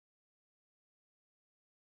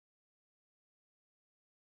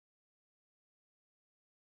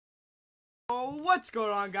What's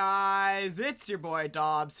going on, guys? It's your boy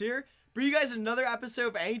Dooobbz here, bringing you guys another episode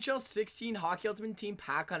of NHL 16 Hockey Ultimate Team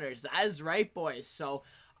Pack Hunters. That is right, boys. So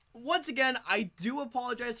once again, I do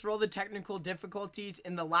apologize for all the technical difficulties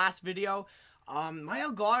in the last video. My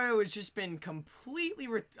Elgato has just been completely,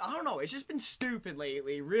 I don't know, it's just been stupid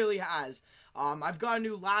lately. It really has. I've got a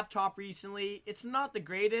new laptop recently. It's not the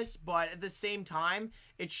greatest, but at the same time,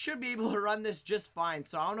 it should be able to run this just fine.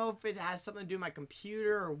 So I don't know if it has something to do with my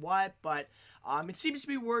computer or what, but it seems to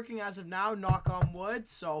be working as of now, knock on wood.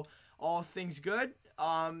 So all things good.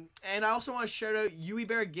 And I also want to shout out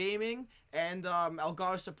Bear Gaming and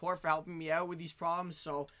Elgato Support for helping me out with these problems.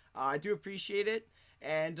 So I do appreciate it.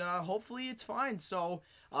 And hopefully it's fine. So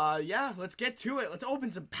yeah, let's get to it. Let's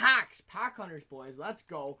open some packs. Pack Hunters, boys. Let's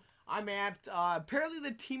go. I'm amped. Apparently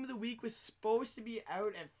the team of the week was supposed to be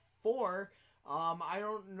out at 4. I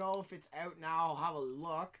don't know if it's out now. I'll have a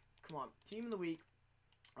look. Come on, team of the week.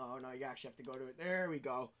 Oh no, you actually have to go to it. There we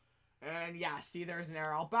go. And yeah, see, there's an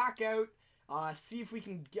error. I'll back out. See if we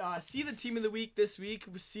can see the team of the week this week.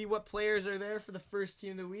 See what players are there for the first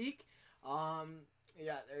team of the week.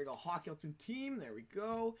 Yeah, there you go. Hockey Ultimate Team. There we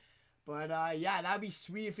go. But yeah, that'd be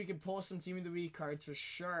sweet if we could pull some team of the week cards for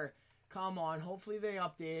sure. Come on. Hopefully they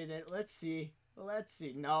updated it. Let's see. Let's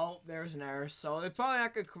see. No, there's an error. So they're probably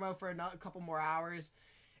not gonna come out for a couple more hours.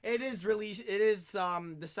 It is released. It is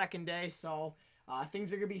the second day, so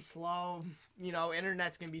things are gonna be slow. You know,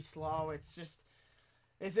 internet's gonna be slow. It's just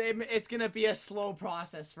it's gonna be a slow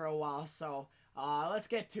process for a while. So let's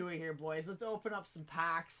get to it here, boys. Let's open up some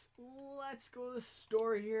packs. Let's go to the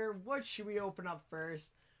store here. What should we open up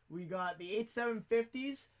first? We got the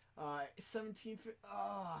 8750s. 17.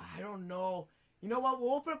 I don't know. You know what?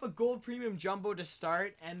 We'll open up a gold premium jumbo to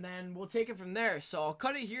start, and then we'll take it from there. So I'll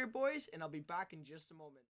cut it here, boys, and I'll be back in just a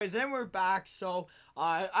moment. Guys, then we're back. So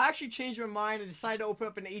I actually changed my mind and decided to open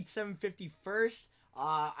up an 8750 first.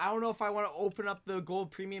 I don't know if I want to open up the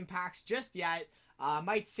gold premium packs just yet.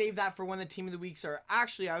 Might save that for when the team of the weeks are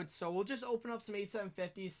actually out. So we'll just open up some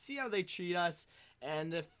 8750s, see how they treat us.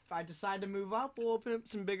 And if I decide to move up, we'll open up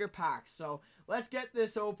some bigger packs. So let's get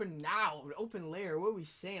this open now. Open layer. What are we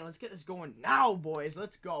saying? Let's get this going now, boys.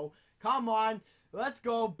 Let's go. Come on. Let's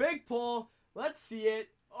go. Big pull. Let's see it.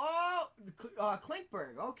 Oh,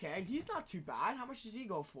 Klinkberg. Okay, he's not too bad. How much does he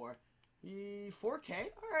go for? 4K.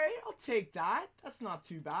 All right, I'll take that. That's not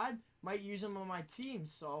too bad. Might use him on my team.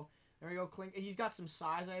 So there we go. Klink. He's got some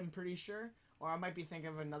size, I'm pretty sure. Or I might be thinking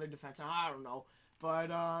of another defense. I don't know.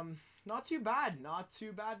 But not too bad. Not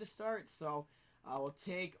too bad to start. So we'll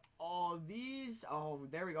take all these. Oh,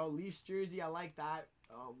 there we go. Leafs jersey. I like that.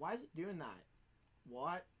 Why is it doing that?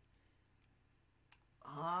 What?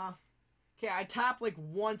 Okay, I tap like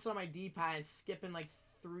once on my D-pad and skipping like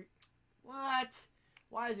 3. What?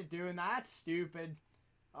 Why is it doing that? That's stupid.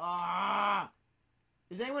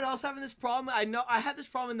 Is anyone else having this problem? I know I had this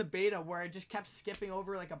problem in the beta where I just kept skipping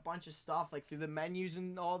over like a bunch of stuff, like through the menus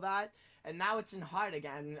and all that. And now it's in HUD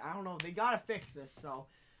again. I don't know. They gotta fix this. So,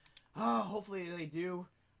 hopefully they do.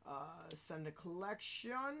 Send a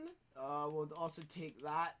collection. We'll also take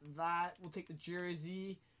that. We'll take the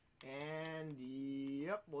jersey. And,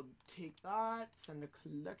 yep, we'll take that. Send a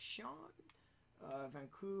collection.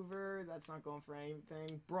 Vancouver. That's not going for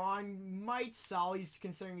anything. Braun might sell. He's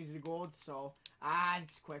considering he's the gold. So,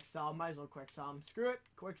 it's quick sell. Might as well quick sell him. Screw it.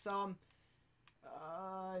 Quick sell him.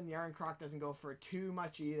 And Yaron Croc doesn't go for too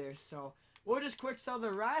much either, so we'll just quick sell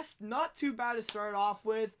the rest. Not too bad to start off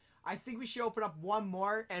with. I think we should open up one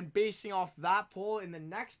more, and basing off that pull in the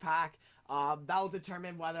next pack, that'll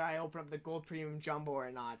determine whether I open up the gold premium jumbo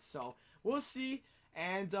or not. So we'll see.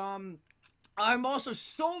 And I'm also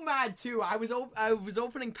so mad too. I was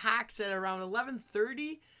opening packs at around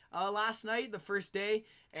 11:30 last night, the first day,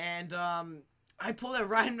 and I pulled a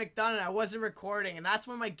Ryan McDonough and I wasn't recording, and that's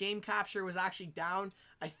when my game capture was actually down.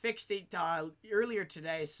 I fixed it earlier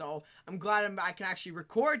today, so I'm glad I can actually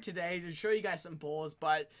record today to show you guys some pulls.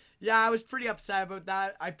 But yeah, I was pretty upset about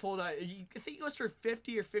that. I pulled I think it was for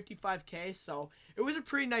 50 or 55K, so it was a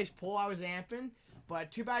pretty nice pull. I was amping, but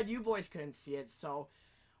too bad you boys couldn't see it. So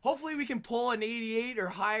hopefully we can pull an 88 or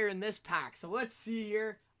higher in this pack. So let's see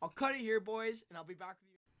here. I'll cut it here, boys, and I'll be back with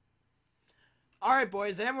you. All right,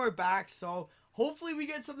 boys, and we're back. So hopefully we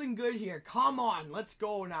get something good here. Come on, let's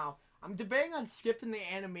go now. I'm debating on skipping the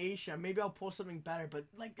animation. Maybe I'll pull something better. But,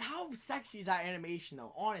 like, how sexy is that animation,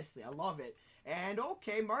 though? Honestly, I love it. And,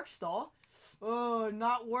 okay, Mark Stahl. Oh,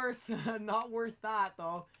 not worth that,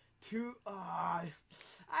 though.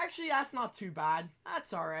 Actually, that's not too bad.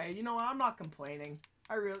 That's alright. You know what? I'm not complaining.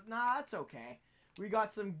 Nah, that's okay. We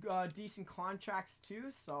got some decent contracts, too.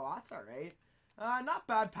 So, that's alright. Not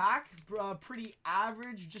bad pack. Pretty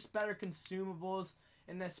average. Just better consumables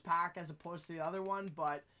in this pack as opposed to the other one.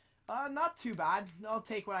 But not too bad. I'll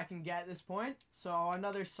take what I can get at this point. So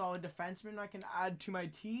another solid defenseman I can add to my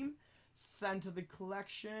team. Send to the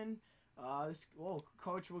collection.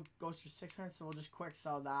 Coach goes for 600, so we'll just quick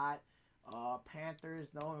sell that.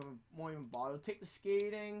 Panthers, no, won't even bother. We'll take the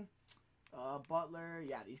skating. Butler,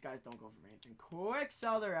 yeah, these guys don't go for anything. Quick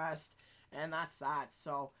sell the rest, and that's that.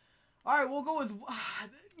 So, all right, we'll go with,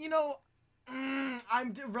 you know,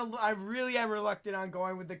 I really am reluctant on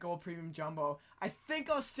going with the gold premium jumbo. I think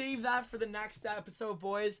I'll save that for the next episode,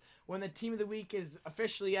 boys, when the team of the week is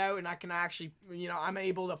officially out and I can actually, you know, I'm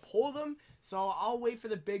able to pull them. So I'll wait for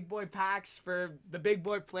the big boy packs for the big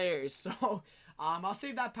boy players. So I'll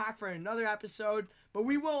save that pack for another episode, but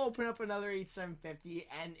we will open up another 8750.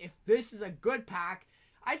 And if this is a good pack,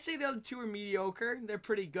 I'd say the other two are mediocre. They're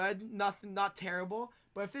pretty good, not terrible.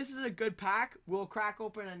 But if this is a good pack, we'll crack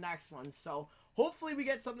open the next one. So hopefully we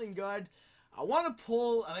get something good. I want to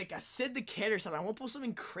pull like a Sid the Kid or something. I want to pull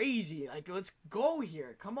something crazy. Like, let's go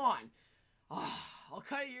here. Come on. I'll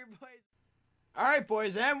cut it here, boys. All right,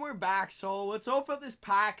 boys, and we're back. So let's open up this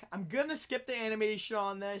pack. I'm going to skip the animation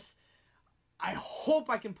on this. I hope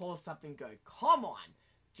I can pull something good. Come on.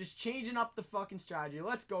 Just changing up the fucking strategy.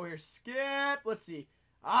 Let's go here. Skip. Let's see.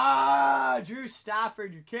 Drew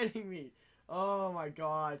Stafford. You're kidding me. Oh my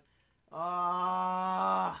god.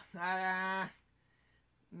 Nah,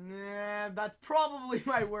 that's probably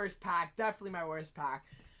my worst pack. Definitely my worst pack.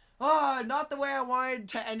 Not the way I wanted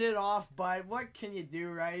to end it off, but what can you do,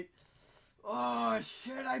 right?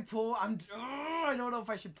 Should I pull? I don't know if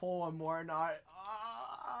I should pull one more or not.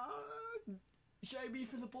 Should I be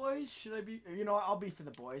for the boys? Should I be? You know what? I'll be for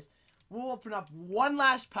the boys. We'll open up one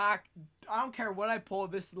last pack. I don't care what I pull.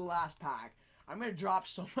 This is the last pack. I'm going to drop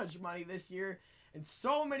so much money this year and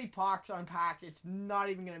so many packs on packs. It's not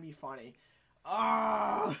even going to be funny.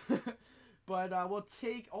 But we'll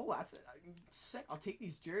take... Oh, that's sick. I'll take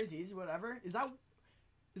these jerseys, whatever. Is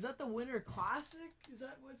that the Winter Classic? Is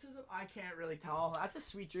that what it says? I can't really tell. That's a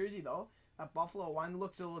sweet jersey, though. That Buffalo one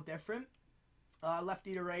looks a little different.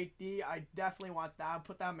 Lefty to righty. I definitely want that. I'll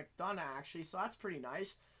put that McDonough, actually, so that's pretty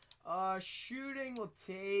nice. Shooting, we'll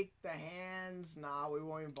take the hands. Nah, we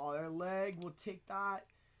won't even bother. Leg, we'll take that.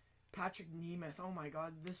 Patrick Nemeth. Oh my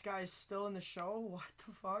god, this guy's still in the show? What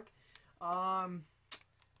the fuck?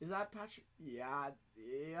 Is that Patrick? Yeah,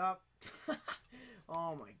 yep.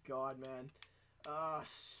 Oh my god, man.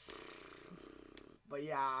 But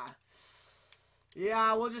yeah.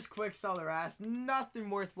 Yeah, we'll just quick sell the rest.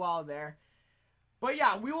 Nothing worthwhile there. But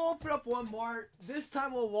yeah, we will open up one more. This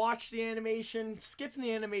time we'll watch the animation. Skipping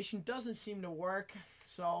the animation doesn't seem to work.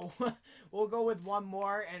 So we'll go with one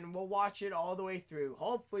more and we'll watch it all the way through.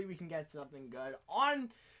 Hopefully we can get something good. I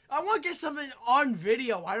want to get something on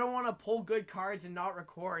video. I don't want to pull good cards and not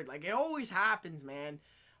record. Like, it always happens, man.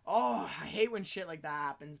 Oh, I hate when shit like that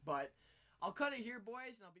happens. But I'll cut it here,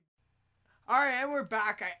 boys, and I'll be... Alright, and we're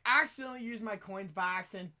back. I accidentally used my coins by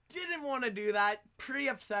accident. Didn't want to do that. Pretty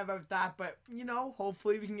upset about that. But, you know,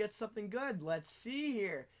 hopefully we can get something good. Let's see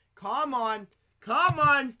here. Come on. Come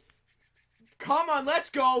on. Come on, let's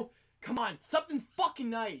go. Come on, something fucking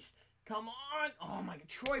nice. Come on. Oh my god,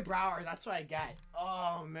 Troy Brouwer. That's what I get.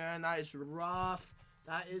 Oh, man, that is rough.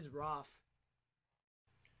 That is rough.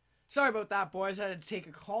 Sorry about that, boys. I had to take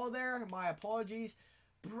a call there. My apologies.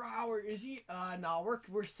 Brouwer, is he? No,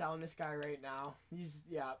 we're selling this guy right now. He's,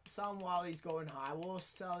 yeah, selling while he's going high. We'll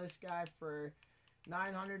sell this guy for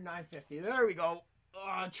 900, 950. There we go.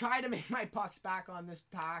 Try to make my pucks back on this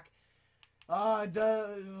pack.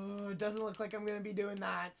 Doesn't look like I'm going to be doing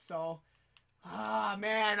that, so.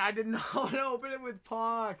 Man, I didn't know how to open it with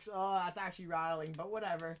pucks. That's actually rattling, but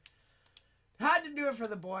whatever. Had to do it for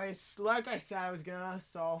the boys. Like I said I was gonna,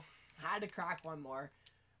 so had to crack one more.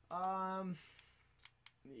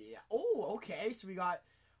 Yeah. Oh, okay. So we got...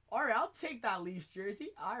 Alright, I'll take that Leafs jersey.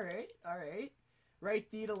 Alright, alright.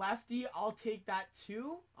 Righty to lefty, I'll take that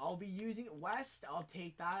too. I'll be using it. West, I'll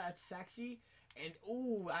take that. That's sexy. And,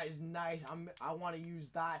 ooh, that is nice. I want to use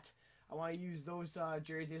that. I want to use those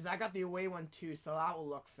jerseys. I got the away one too, so that will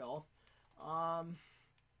look filth.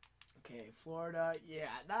 Okay, Florida. Yeah,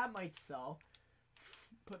 that might sell.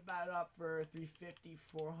 Put that up for 350,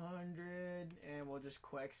 400, and we'll just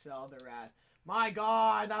quick sell the rest. My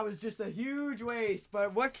god, that was just a huge waste,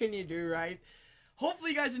 but what can you do, right?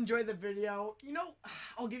 Hopefully you guys enjoyed the video. You know,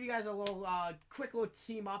 I'll give you guys a little quick little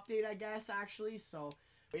team update, I guess, actually. So,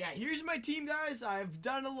 but yeah, here's my team, guys. I've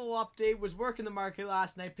done a little update, was working the market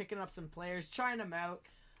last night, picking up some players, trying them out.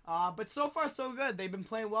 But so far, so good. They've been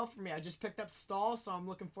playing well for me. I just picked up Stahl, so I'm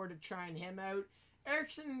looking forward to trying him out.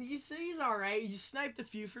 Erickson, he's all right. He sniped a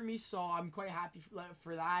few for me, so I'm quite happy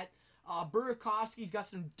for that. Burakovsky's got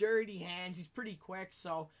some dirty hands. He's pretty quick,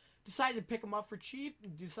 so decided to pick him up for cheap.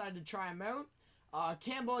 Decided to try him out.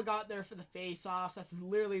 Campbell I got there for the face-offs. That's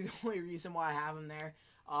literally the only reason why I have him there.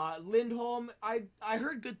 Lindholm, I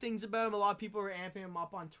heard good things about him. A lot of people were amping him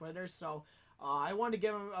up on Twitter, so I wanted to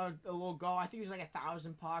give him a little go. I think he was like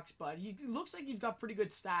 1,000 pucks, but he looks like he's got pretty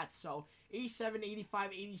good stats. So 87,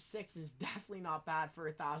 85, 86 is definitely not bad for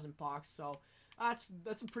 1,000 pucks. So that's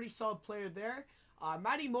a pretty solid player there.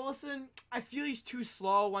 Matty Mollison, I feel he's too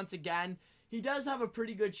slow once again. He does have a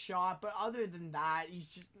pretty good shot, but other than that,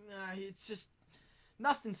 it's just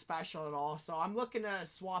nothing special at all. So I'm looking to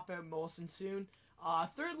swap out Mollison soon.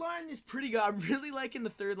 Third line is pretty good. I'm really liking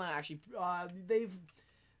the third line, actually.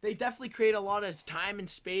 They definitely create a lot of time and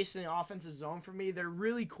space in the offensive zone for me. They're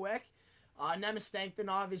really quick.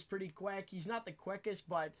 Nemastankinov is pretty quick. He's not the quickest,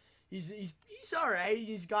 but he's all right.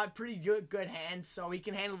 He's got pretty good hands, so he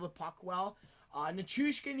can handle the puck well.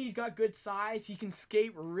 Nichushkin, he's got good size. He can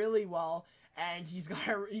skate really well, and he's got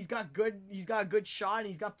a good shot, and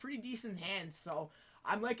he's got pretty decent hands. So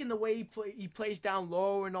I'm liking the way he plays down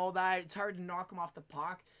low and all that. It's hard to knock him off the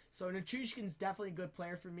puck. So Nichushkin's definitely a good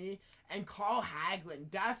player for me. And Carl Hagelin,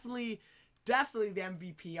 definitely the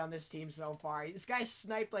MVP on this team so far. This guy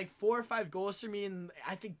sniped like 4 or 5 goals for me in,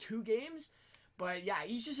 I think, 2 games. But yeah,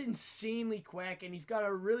 he's just insanely quick, and he's got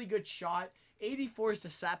a really good shot. 84 is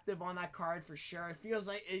deceptive on that card for sure. It feels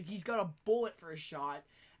like he's got a bullet for a shot.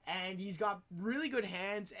 And he's got really good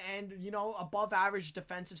hands and, you know, above average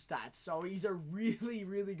defensive stats. So he's a really,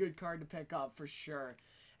 really good card to pick up for sure.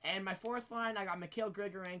 And my fourth line, I got Mikhail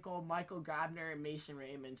Grigorenko, Michael Grabner, and Mason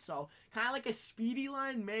Raymond. So kind of like a speedy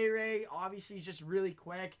line. Mayray, obviously, he's just really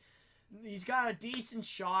quick. He's got a decent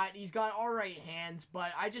shot. He's got all right hands,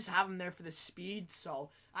 but I just have him there for the speed. So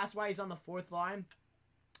that's why he's on the fourth line.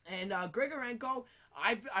 And Grigorenko,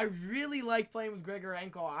 I really like playing with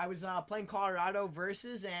Grigorenko. I was playing Colorado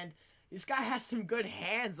versus, and this guy has some good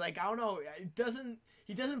hands. Like, I don't know,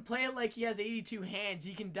 he doesn't play it like he has 82 hands.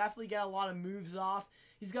 He can definitely get a lot of moves off.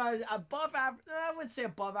 He's got above average, I wouldn't say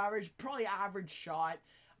above average, probably average shot.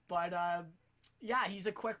 But yeah, he's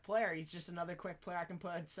a quick player. He's just another quick player I can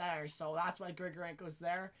put at center. So that's why Grigorenko's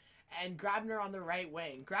there. And Grabner on the right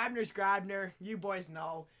wing. Grabner's Grabner. You boys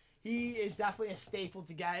know. He is definitely a staple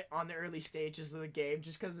to get on the early stages of the game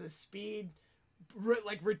just because of his speed,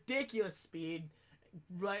 like ridiculous speed,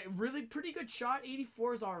 really pretty good shot.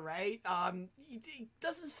 84 is all right. He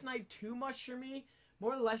doesn't snipe too much for me.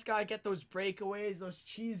 More or less gotta get those breakaways, those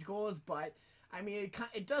cheese goals, but I mean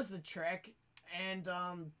it does the trick. And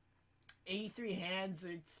 83 hands,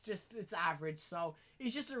 it's average. So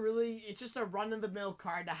it's just a run-of-the-mill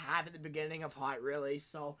card to have at the beginning of Hot, really.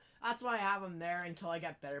 So that's why I have him there until I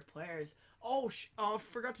get better players. Oh, I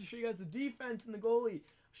forgot to show you guys the defense and the goalie.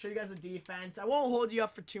 Show you guys the defense. I won't hold you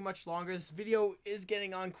up for too much longer. This video is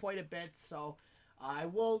getting on quite a bit, so I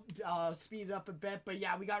will speed it up a bit. But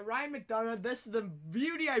yeah, we got Ryan McDonough. This is the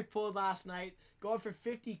beauty I pulled last night. Going for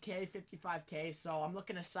 50K, 55K. So I'm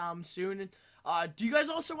looking to sell him soon. Do you guys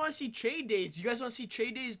also want to see trade days? Do you guys want to see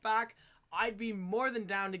trade days back? I'd be more than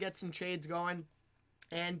down to get some trades going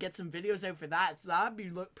and get some videos out for that. So that'd be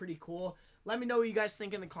pretty cool. Let me know what you guys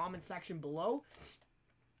think in the comment section below.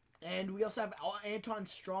 And we also have Anton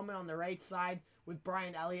Stroman on the right side with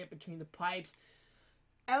Brian Elliott between the pipes.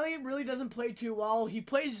 Elliott really doesn't play too well. He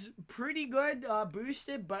plays pretty good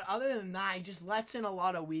boosted, but other than that, he just lets in a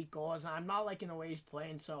lot of weak goals. And I'm not liking the way he's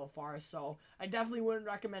playing so far, so I definitely wouldn't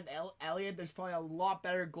recommend Elliott. There's probably a lot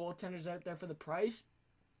better goaltenders out there for the price.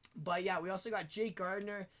 But yeah, we also got Jake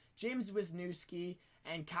Gardner, James Wisniewski,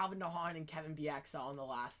 and Calvin DeHaan and Kevin Bieksa on the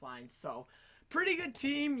last line. So pretty good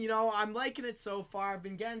team. You know, I'm liking it so far. I've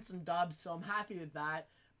been getting some dubs, so I'm happy with that.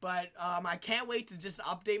 But I can't wait to just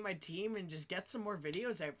update my team and just get some more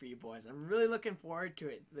videos out for you boys. I'm really looking forward to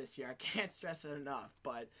it this year. I can't stress it enough.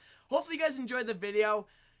 But hopefully you guys enjoyed the video.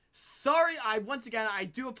 Sorry, once again, I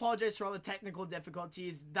do apologize for all the technical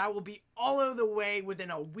difficulties. That will be all out of the way within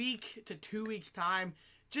a week to 2 weeks time.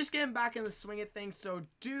 Just getting back in the swing of things. So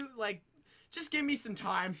just give me some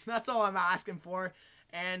time. That's all I'm asking for.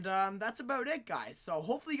 And that's about it, guys. So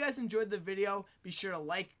hopefully you guys enjoyed the video. Be sure to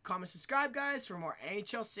like, comment, subscribe, guys, for more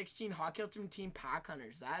NHL 16 Hockey Ultimate Team Pack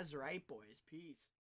Hunters. That's right, boys. Peace.